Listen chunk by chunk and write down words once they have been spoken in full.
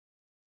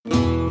Shake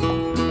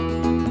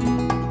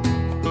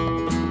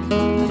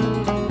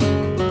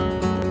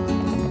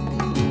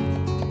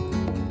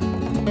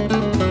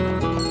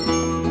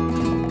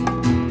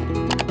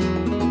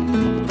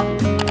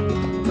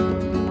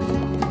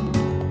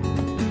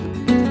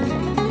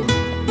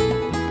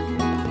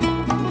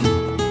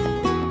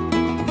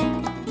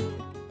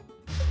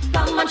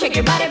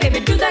your body, baby,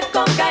 do that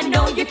conga.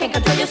 No, you can't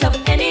control yourself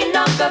any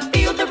longer.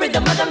 Feel the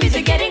rhythm of the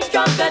music getting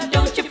stronger.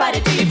 Don't you fight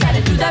it till you try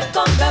to do that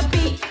conga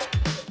beat.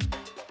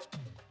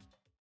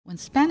 When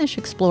Spanish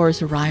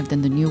explorers arrived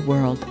in the New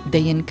World,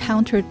 they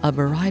encountered a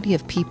variety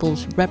of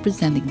peoples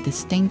representing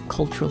distinct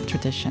cultural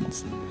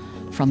traditions.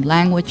 From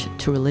language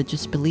to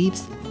religious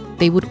beliefs,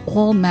 they would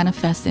all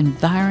manifest in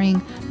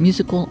varying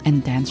musical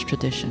and dance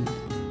traditions.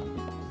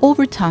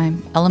 Over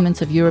time,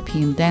 elements of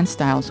European dance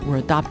styles were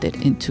adopted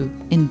into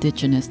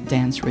indigenous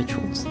dance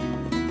rituals.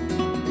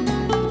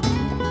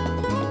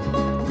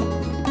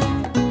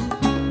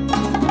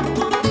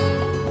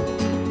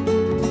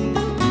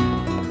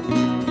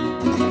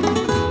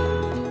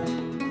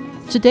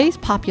 Today's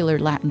popular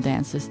Latin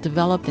dances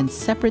developed in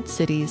separate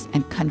cities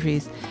and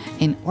countries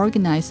in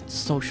organized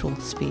social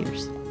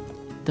spheres.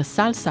 The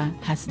salsa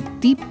has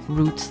deep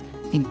roots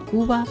in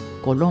Cuba,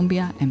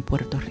 Colombia, and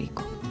Puerto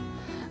Rico.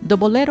 The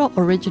bolero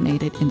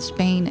originated in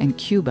Spain and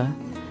Cuba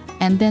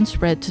and then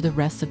spread to the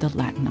rest of the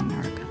Latin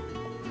America.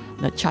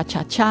 The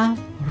cha-cha-cha,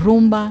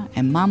 rumba,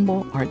 and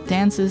mambo are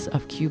dances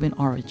of Cuban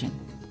origin.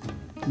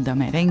 The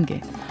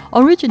merengue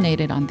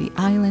originated on the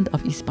island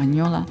of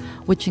Hispaniola,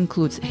 which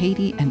includes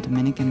Haiti and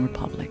Dominican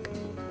Republic.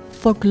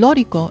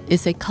 Folclórico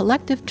is a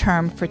collective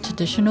term for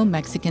traditional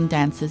Mexican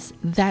dances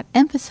that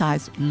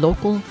emphasize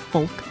local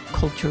folk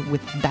culture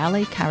with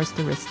ballet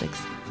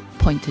characteristics,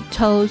 pointed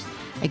toes,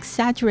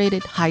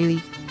 exaggerated, highly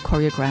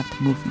choreographed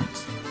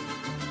movements.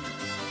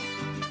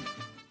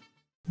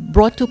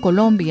 Brought to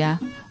Colombia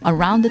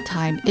around the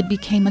time it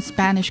became a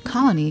Spanish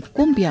colony,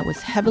 cumbia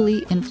was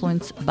heavily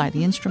influenced by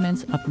the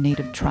instruments of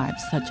native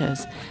tribes such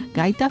as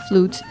gaita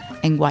flutes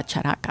and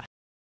guacharaca.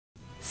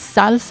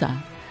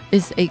 Salsa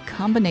is a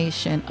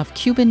combination of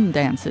Cuban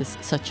dances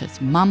such as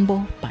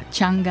mambo,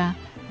 pachanga,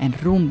 and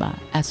rumba,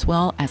 as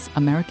well as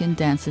American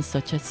dances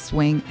such as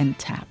swing and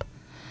tap.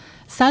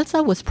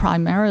 Salsa was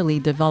primarily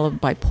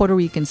developed by Puerto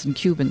Ricans and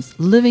Cubans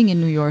living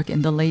in New York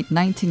in the late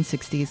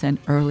 1960s and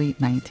early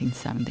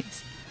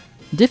 1970s.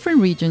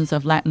 Different regions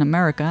of Latin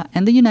America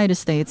and the United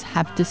States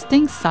have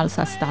distinct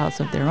salsa styles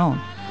of their own,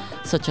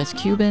 such as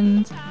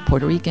Cubans,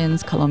 Puerto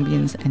Ricans,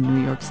 Colombians, and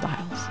New York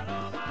styles.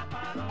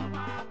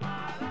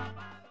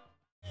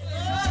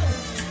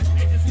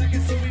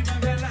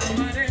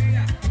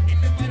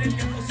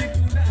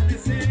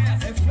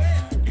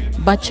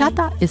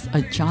 Bachata is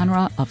a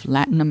genre of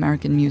Latin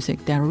American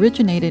music that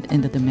originated in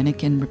the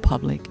Dominican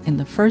Republic in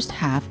the first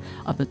half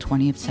of the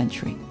 20th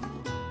century.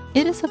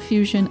 It is a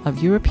fusion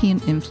of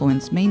European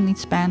influence, mainly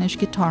Spanish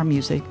guitar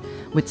music,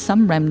 with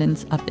some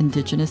remnants of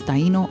indigenous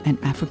Taino and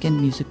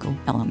African musical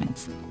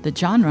elements. The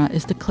genre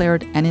is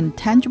declared an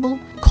intangible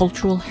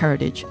cultural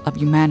heritage of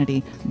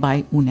humanity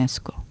by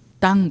UNESCO.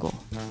 Tango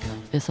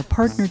is a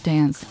partner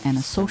dance and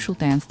a social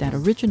dance that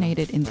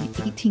originated in the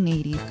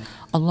 1880s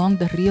along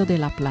the Rio de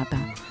la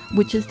Plata,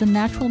 which is the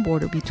natural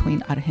border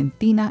between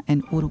Argentina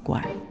and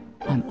Uruguay.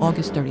 On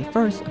August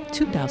 31st of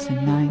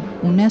 2009,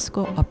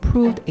 UNESCO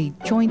approved a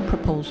joint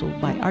proposal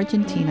by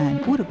Argentina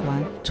and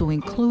Uruguay to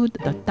include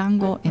the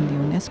tango in the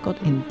UNESCO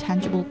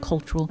Intangible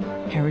Cultural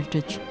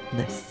Heritage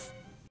lists.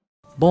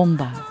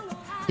 Bomba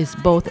is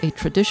both a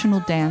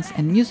traditional dance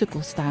and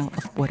musical style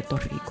of Puerto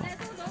Rico.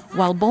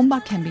 While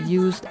bomba can be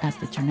used as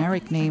the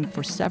generic name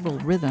for several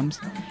rhythms,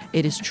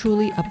 it is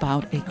truly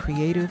about a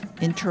creative,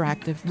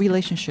 interactive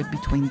relationship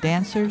between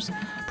dancers,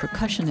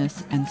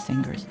 percussionists, and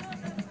singers.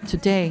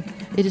 Today,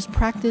 it is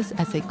practiced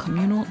as a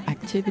communal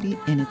activity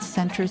in its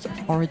centers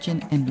of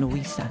origin in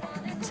Loíza,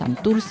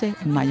 Santurce,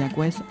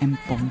 Mayagüez, and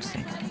Ponce.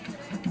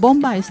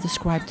 Bomba is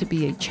described to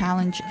be a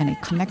challenge and a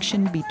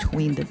connection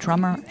between the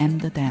drummer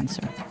and the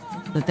dancer.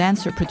 The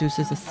dancer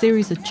produces a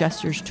series of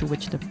gestures to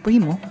which the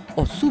primo,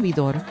 or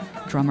subidor,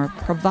 drummer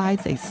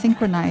provides a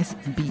synchronized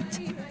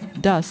beat.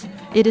 Thus,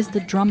 it is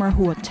the drummer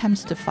who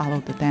attempts to follow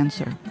the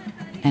dancer,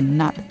 and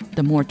not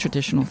the more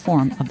traditional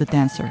form of the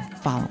dancer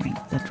following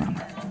the drummer.